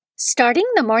Starting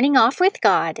the morning off with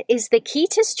God is the key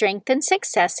to strength and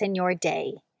success in your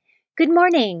day. Good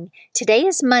morning. Today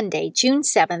is Monday, June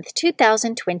 7th,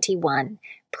 2021.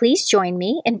 Please join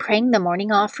me in praying the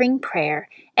morning offering prayer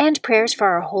and prayers for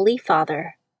our Holy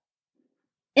Father.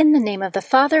 In the name of the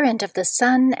Father, and of the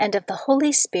Son, and of the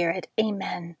Holy Spirit.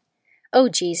 Amen. O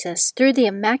Jesus, through the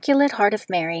Immaculate Heart of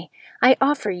Mary, I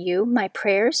offer you my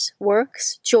prayers,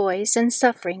 works, joys, and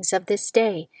sufferings of this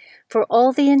day, for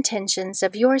all the intentions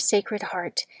of your Sacred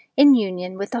Heart, in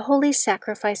union with the holy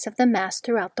sacrifice of the Mass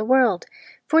throughout the world,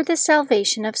 for the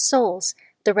salvation of souls,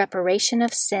 the reparation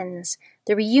of sins,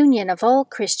 the reunion of all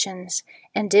Christians,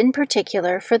 and in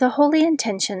particular for the holy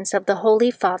intentions of the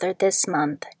Holy Father this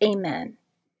month. Amen.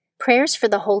 Prayers for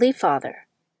the Holy Father.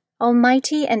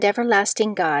 Almighty and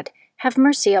everlasting God, have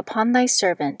mercy upon thy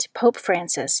servant, Pope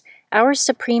Francis, our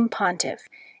Supreme Pontiff,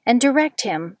 and direct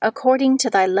him, according to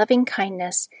thy loving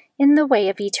kindness, in the way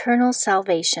of eternal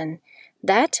salvation,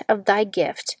 that of thy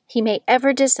gift he may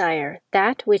ever desire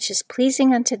that which is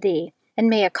pleasing unto thee, and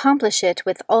may accomplish it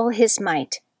with all his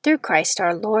might, through Christ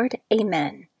our Lord.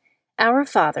 Amen. Our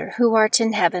Father, who art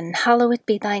in heaven, hallowed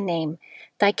be thy name.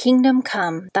 Thy kingdom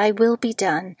come, thy will be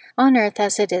done, on earth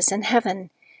as it is in heaven.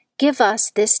 Give us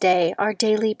this day our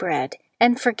daily bread,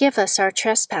 and forgive us our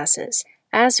trespasses,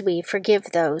 as we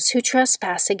forgive those who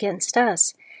trespass against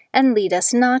us. And lead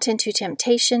us not into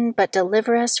temptation, but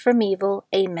deliver us from evil.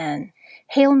 Amen.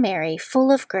 Hail Mary,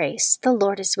 full of grace, the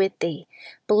Lord is with thee.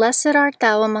 Blessed art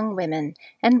thou among women,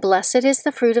 and blessed is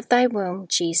the fruit of thy womb,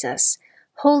 Jesus.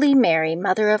 Holy Mary,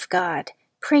 Mother of God,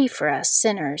 pray for us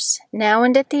sinners, now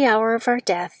and at the hour of our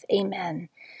death. Amen.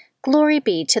 Glory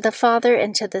be to the Father,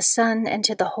 and to the Son, and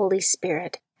to the Holy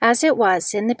Spirit, as it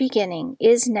was in the beginning,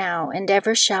 is now, and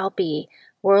ever shall be,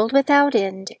 world without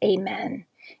end. Amen.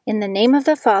 In the name of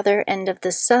the Father, and of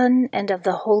the Son, and of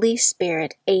the Holy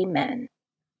Spirit. Amen.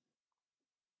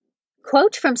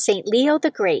 Quote from St. Leo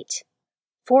the Great.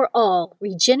 For all,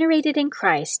 regenerated in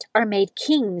Christ, are made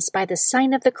kings by the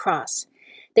sign of the cross.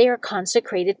 They are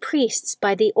consecrated priests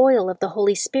by the oil of the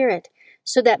Holy Spirit,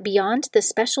 so that beyond the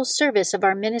special service of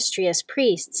our ministry as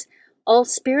priests, all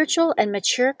spiritual and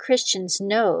mature Christians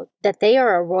know that they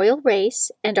are a royal race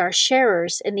and are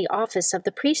sharers in the office of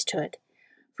the priesthood.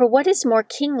 For what is more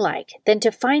king-like than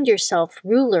to find yourself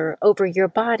ruler over your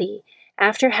body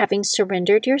after having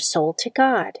surrendered your soul to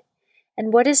God?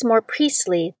 And what is more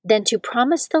priestly than to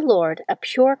promise the Lord a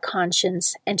pure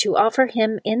conscience and to offer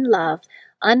him in love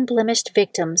unblemished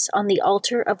victims on the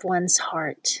altar of one's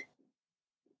heart?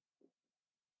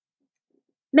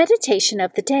 Meditation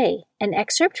of the Day, an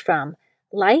excerpt from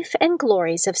Life and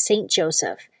Glories of St.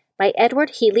 Joseph by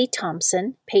Edward Healy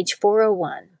Thompson, page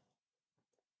 401.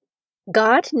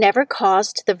 God never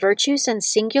caused the virtues and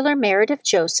singular merit of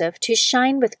Joseph to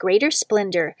shine with greater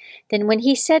splendor than when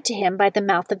he said to him by the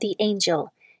mouth of the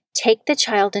angel, "Take the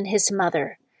child and his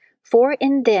mother," for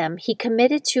in them he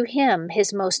committed to him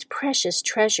his most precious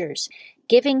treasures,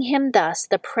 giving him thus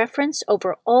the preference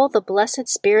over all the blessed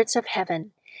spirits of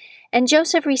heaven. And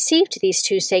Joseph received these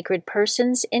two sacred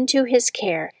persons into his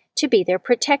care to be their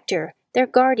protector, their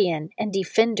guardian, and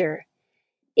defender.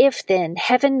 If, then,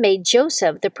 heaven made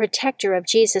Joseph the protector of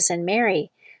Jesus and Mary,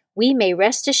 we may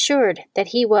rest assured that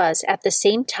he was at the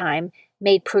same time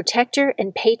made protector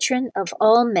and patron of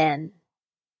all men.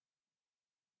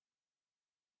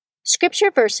 Scripture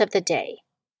verse of the day.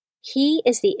 He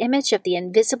is the image of the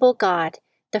invisible God,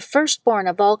 the firstborn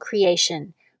of all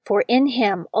creation. For in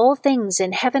him all things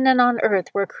in heaven and on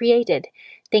earth were created,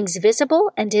 things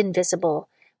visible and invisible,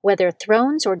 whether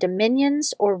thrones or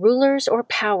dominions or rulers or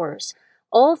powers.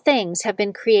 All things have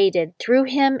been created through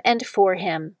him and for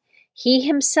him. He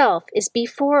himself is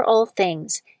before all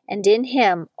things, and in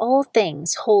him all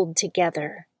things hold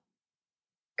together.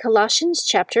 Colossians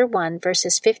chapter 1,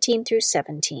 verses 15 through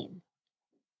 17.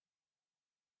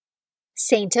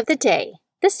 Saint of the Day.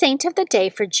 The saint of the day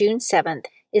for June 7th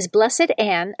is Blessed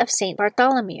Anne of St.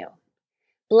 Bartholomew.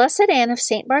 Blessed Anne of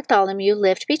St. Bartholomew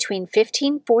lived between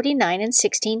 1549 and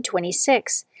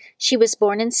 1626. She was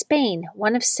born in Spain,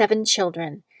 one of 7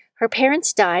 children. Her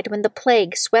parents died when the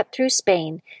plague swept through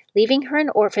Spain, leaving her an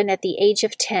orphan at the age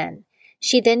of 10.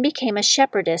 She then became a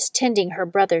shepherdess tending her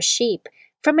brother's sheep.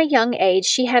 From a young age,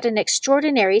 she had an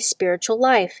extraordinary spiritual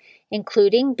life,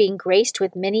 including being graced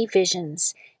with many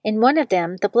visions. In one of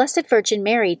them, the Blessed Virgin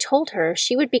Mary told her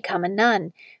she would become a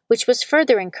nun, which was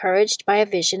further encouraged by a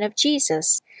vision of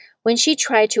Jesus. When she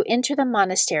tried to enter the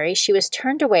monastery, she was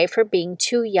turned away for being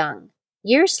too young.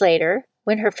 Years later,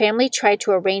 when her family tried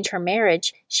to arrange her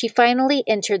marriage, she finally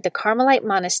entered the Carmelite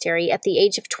monastery at the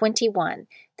age of 21,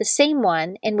 the same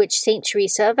one in which St.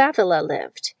 Teresa of Avila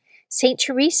lived. St.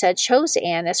 Teresa chose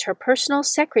Anne as her personal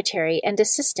secretary and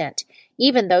assistant,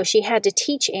 even though she had to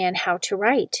teach Anne how to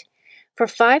write. For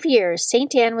 5 years,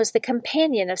 St. Anne was the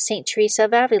companion of St. Teresa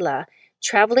of Avila,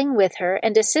 traveling with her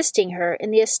and assisting her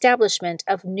in the establishment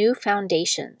of new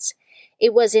foundations.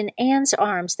 It was in Anne's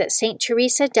arms that St.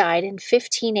 Teresa died in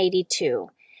 1582.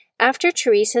 After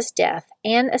Teresa's death,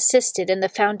 Anne assisted in the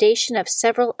foundation of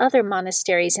several other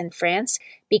monasteries in France,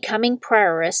 becoming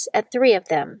prioress at 3 of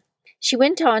them. She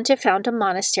went on to found a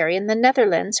monastery in the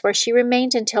Netherlands where she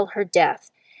remained until her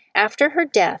death. After her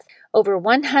death, over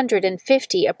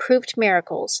 150 approved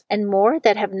miracles, and more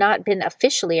that have not been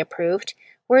officially approved,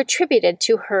 were attributed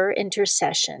to her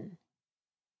intercession.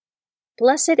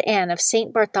 Blessed Anne of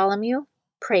St. Bartholomew,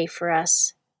 pray for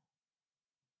us.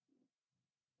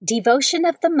 Devotion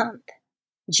of the Month.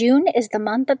 June is the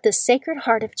month of the Sacred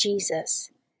Heart of Jesus.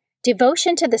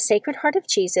 Devotion to the Sacred Heart of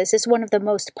Jesus is one of the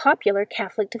most popular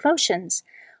Catholic devotions.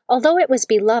 Although it was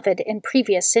beloved in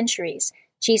previous centuries,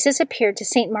 Jesus appeared to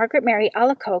St. Margaret Mary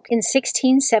Alacoque in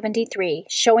 1673,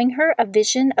 showing her a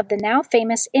vision of the now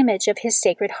famous image of his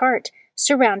Sacred Heart,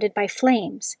 surrounded by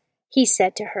flames. He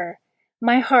said to her,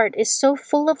 "My heart is so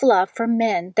full of love for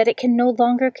men that it can no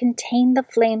longer contain the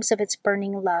flames of its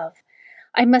burning love.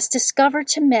 I must discover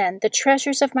to men the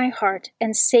treasures of my heart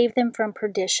and save them from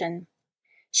perdition."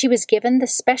 She was given the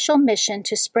special mission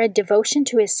to spread devotion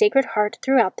to his Sacred Heart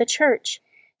throughout the Church.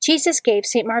 Jesus gave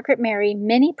St. Margaret Mary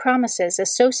many promises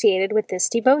associated with this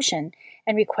devotion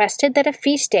and requested that a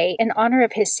feast day in honor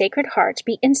of his Sacred Heart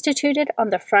be instituted on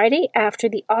the Friday after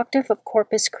the octave of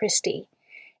Corpus Christi.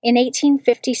 In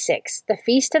 1856, the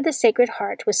Feast of the Sacred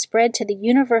Heart was spread to the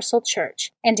Universal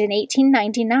Church, and in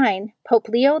 1899, Pope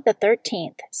Leo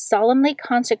XIII solemnly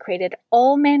consecrated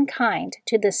all mankind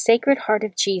to the Sacred Heart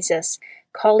of Jesus,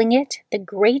 calling it the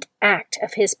great act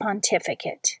of his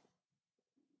pontificate.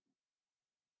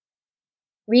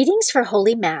 Readings for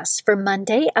Holy Mass for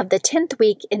Monday of the 10th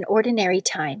week in Ordinary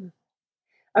Time.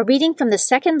 A reading from the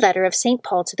second letter of St.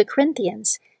 Paul to the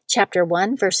Corinthians, chapter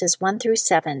 1, verses 1 through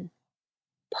 7.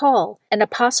 Paul, an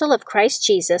apostle of Christ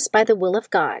Jesus by the will of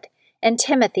God, and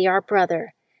Timothy our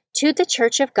brother, to the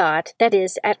church of God that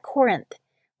is at Corinth,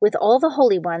 with all the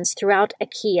holy ones throughout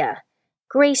Achaia.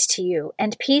 Grace to you,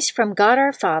 and peace from God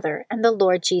our Father and the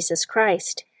Lord Jesus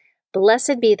Christ.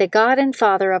 Blessed be the God and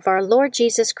Father of our Lord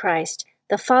Jesus Christ,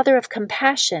 the Father of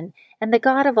compassion, and the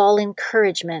God of all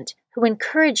encouragement, who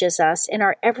encourages us in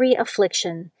our every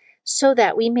affliction, so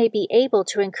that we may be able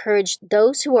to encourage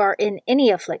those who are in any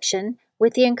affliction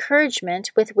with the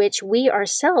encouragement with which we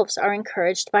ourselves are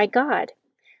encouraged by God.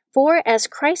 For as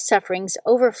Christ's sufferings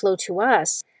overflow to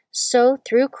us, so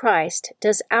through Christ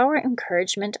does our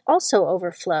encouragement also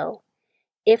overflow.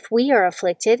 If we are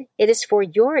afflicted, it is for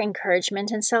your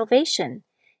encouragement and salvation.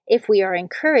 If we are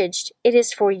encouraged, it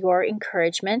is for your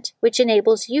encouragement, which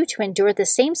enables you to endure the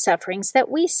same sufferings that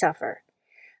we suffer.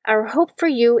 Our hope for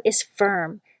you is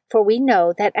firm, for we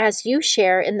know that as you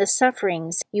share in the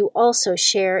sufferings, you also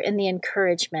share in the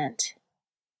encouragement.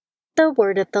 The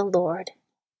Word of the Lord.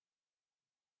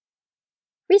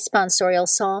 Responsorial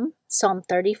Psalm, Psalm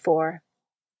 34.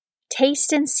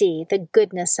 Taste and see the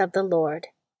goodness of the Lord.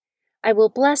 I will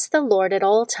bless the Lord at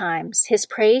all times. His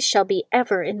praise shall be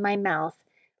ever in my mouth.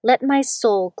 Let my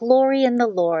soul glory in the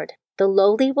Lord. The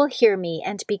lowly will hear me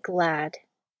and be glad.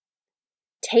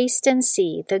 Taste and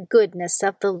see the goodness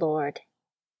of the Lord.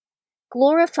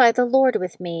 Glorify the Lord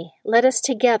with me. Let us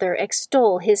together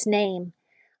extol his name.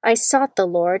 I sought the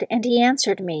Lord, and he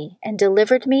answered me, and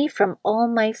delivered me from all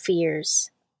my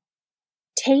fears.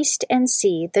 Taste and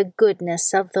see the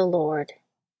goodness of the Lord.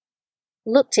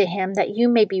 Look to him that you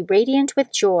may be radiant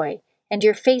with joy, and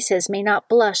your faces may not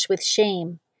blush with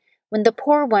shame. When the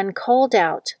poor one called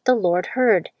out, the Lord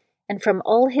heard, and from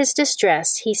all his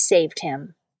distress he saved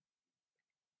him.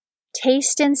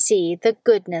 Taste and see the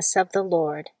goodness of the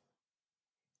Lord.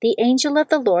 The angel of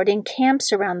the Lord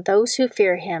encamps around those who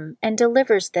fear him and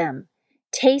delivers them.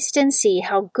 Taste and see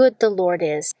how good the Lord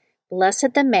is.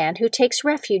 Blessed the man who takes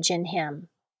refuge in him.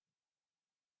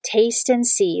 Taste and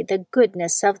see the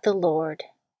goodness of the Lord.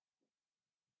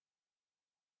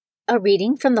 A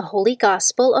reading from the Holy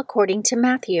Gospel according to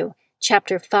Matthew,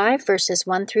 chapter 5, verses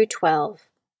 1 through 12.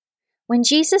 When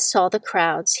Jesus saw the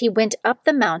crowds, he went up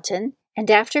the mountain,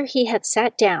 and after he had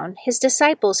sat down, his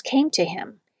disciples came to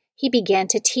him. He began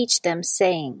to teach them,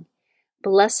 saying,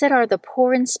 Blessed are the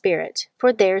poor in spirit,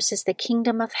 for theirs is the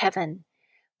kingdom of heaven.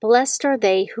 Blessed are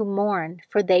they who mourn,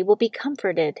 for they will be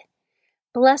comforted.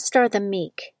 Blessed are the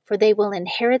meek, for they will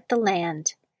inherit the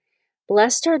land.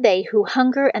 Blessed are they who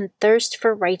hunger and thirst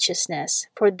for righteousness,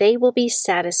 for they will be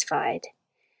satisfied.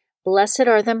 Blessed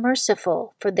are the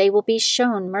merciful, for they will be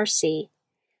shown mercy.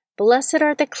 Blessed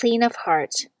are the clean of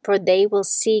heart, for they will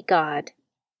see God.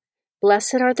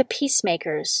 Blessed are the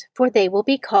peacemakers, for they will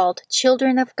be called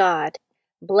children of God.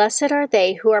 Blessed are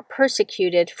they who are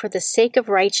persecuted for the sake of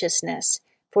righteousness,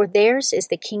 for theirs is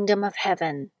the kingdom of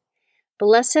heaven.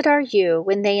 Blessed are you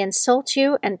when they insult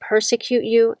you and persecute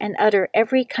you and utter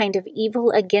every kind of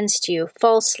evil against you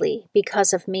falsely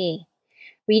because of me.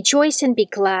 Rejoice and be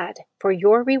glad, for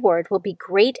your reward will be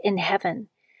great in heaven.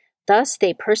 Thus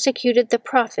they persecuted the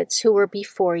prophets who were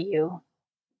before you.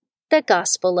 The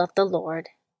Gospel of the Lord.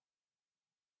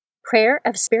 Prayer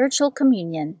of Spiritual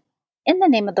Communion. In the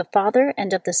name of the Father,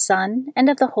 and of the Son, and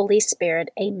of the Holy Spirit.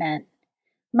 Amen.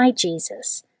 My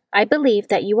Jesus, I believe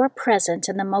that you are present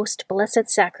in the most blessed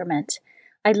sacrament.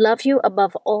 I love you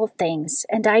above all things,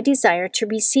 and I desire to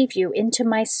receive you into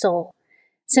my soul.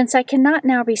 Since I cannot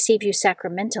now receive you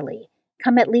sacramentally,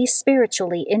 come at least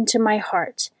spiritually into my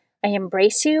heart. I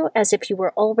embrace you as if you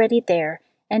were already there,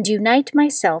 and unite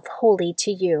myself wholly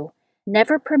to you.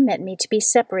 Never permit me to be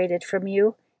separated from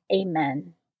you.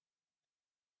 Amen.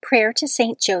 Prayer to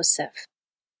Saint Joseph.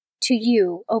 To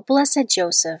you, O blessed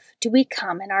Joseph, do we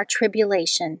come in our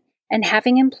tribulation, and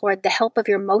having implored the help of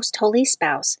your most holy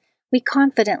spouse, we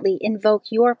confidently invoke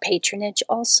your patronage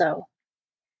also.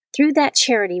 Through that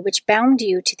charity which bound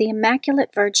you to the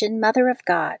Immaculate Virgin Mother of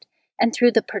God, and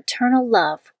through the paternal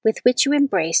love with which you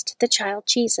embraced the child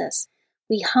Jesus,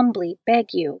 we humbly beg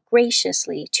you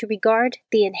graciously to regard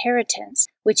the inheritance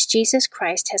which Jesus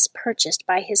Christ has purchased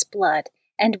by his blood,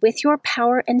 and with your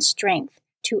power and strength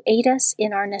to aid us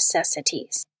in our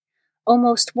necessities. O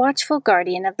most watchful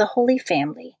guardian of the Holy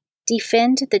Family,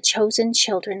 defend the chosen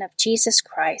children of Jesus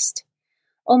Christ.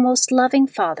 O most loving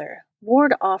Father,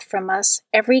 ward off from us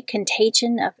every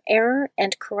contagion of error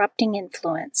and corrupting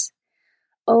influence.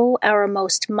 O our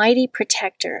most mighty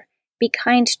protector, be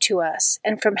kind to us,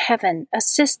 and from heaven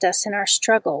assist us in our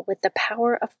struggle with the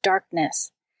power of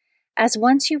darkness. As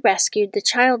once you rescued the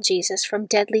child Jesus from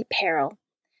deadly peril,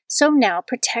 so now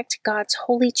protect God's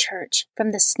holy church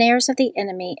from the snares of the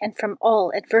enemy and from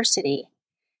all adversity.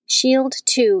 Shield,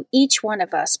 too, each one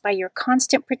of us by your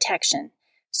constant protection,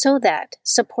 so that,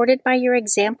 supported by your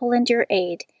example and your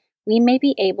aid, we may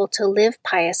be able to live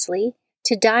piously,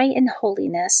 to die in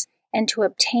holiness, and to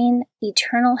obtain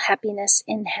eternal happiness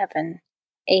in heaven.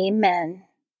 Amen.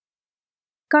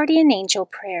 Guardian Angel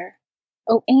Prayer.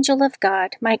 O angel of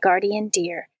God, my guardian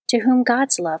dear, to whom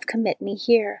God's love commit me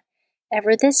here,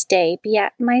 ever this day be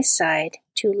at my side,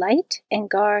 to light and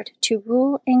guard, to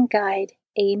rule and guide.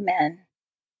 Amen.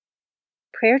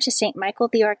 Prayer to Saint Michael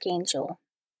the Archangel.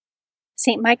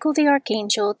 Saint Michael the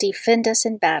Archangel, defend us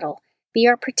in battle, be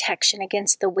our protection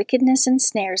against the wickedness and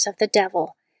snares of the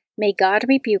devil. May God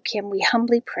rebuke him, we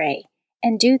humbly pray.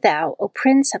 And do thou, O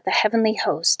Prince of the heavenly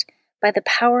host, by the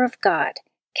power of God,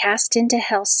 cast into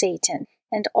hell Satan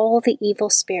and all the evil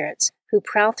spirits who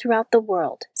prowl throughout the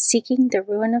world, seeking the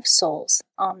ruin of souls.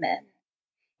 Amen.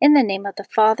 In the name of the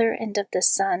Father, and of the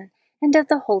Son, and of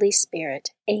the Holy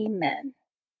Spirit. Amen.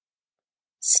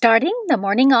 Starting the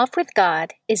morning off with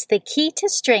God is the key to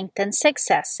strength and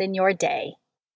success in your day.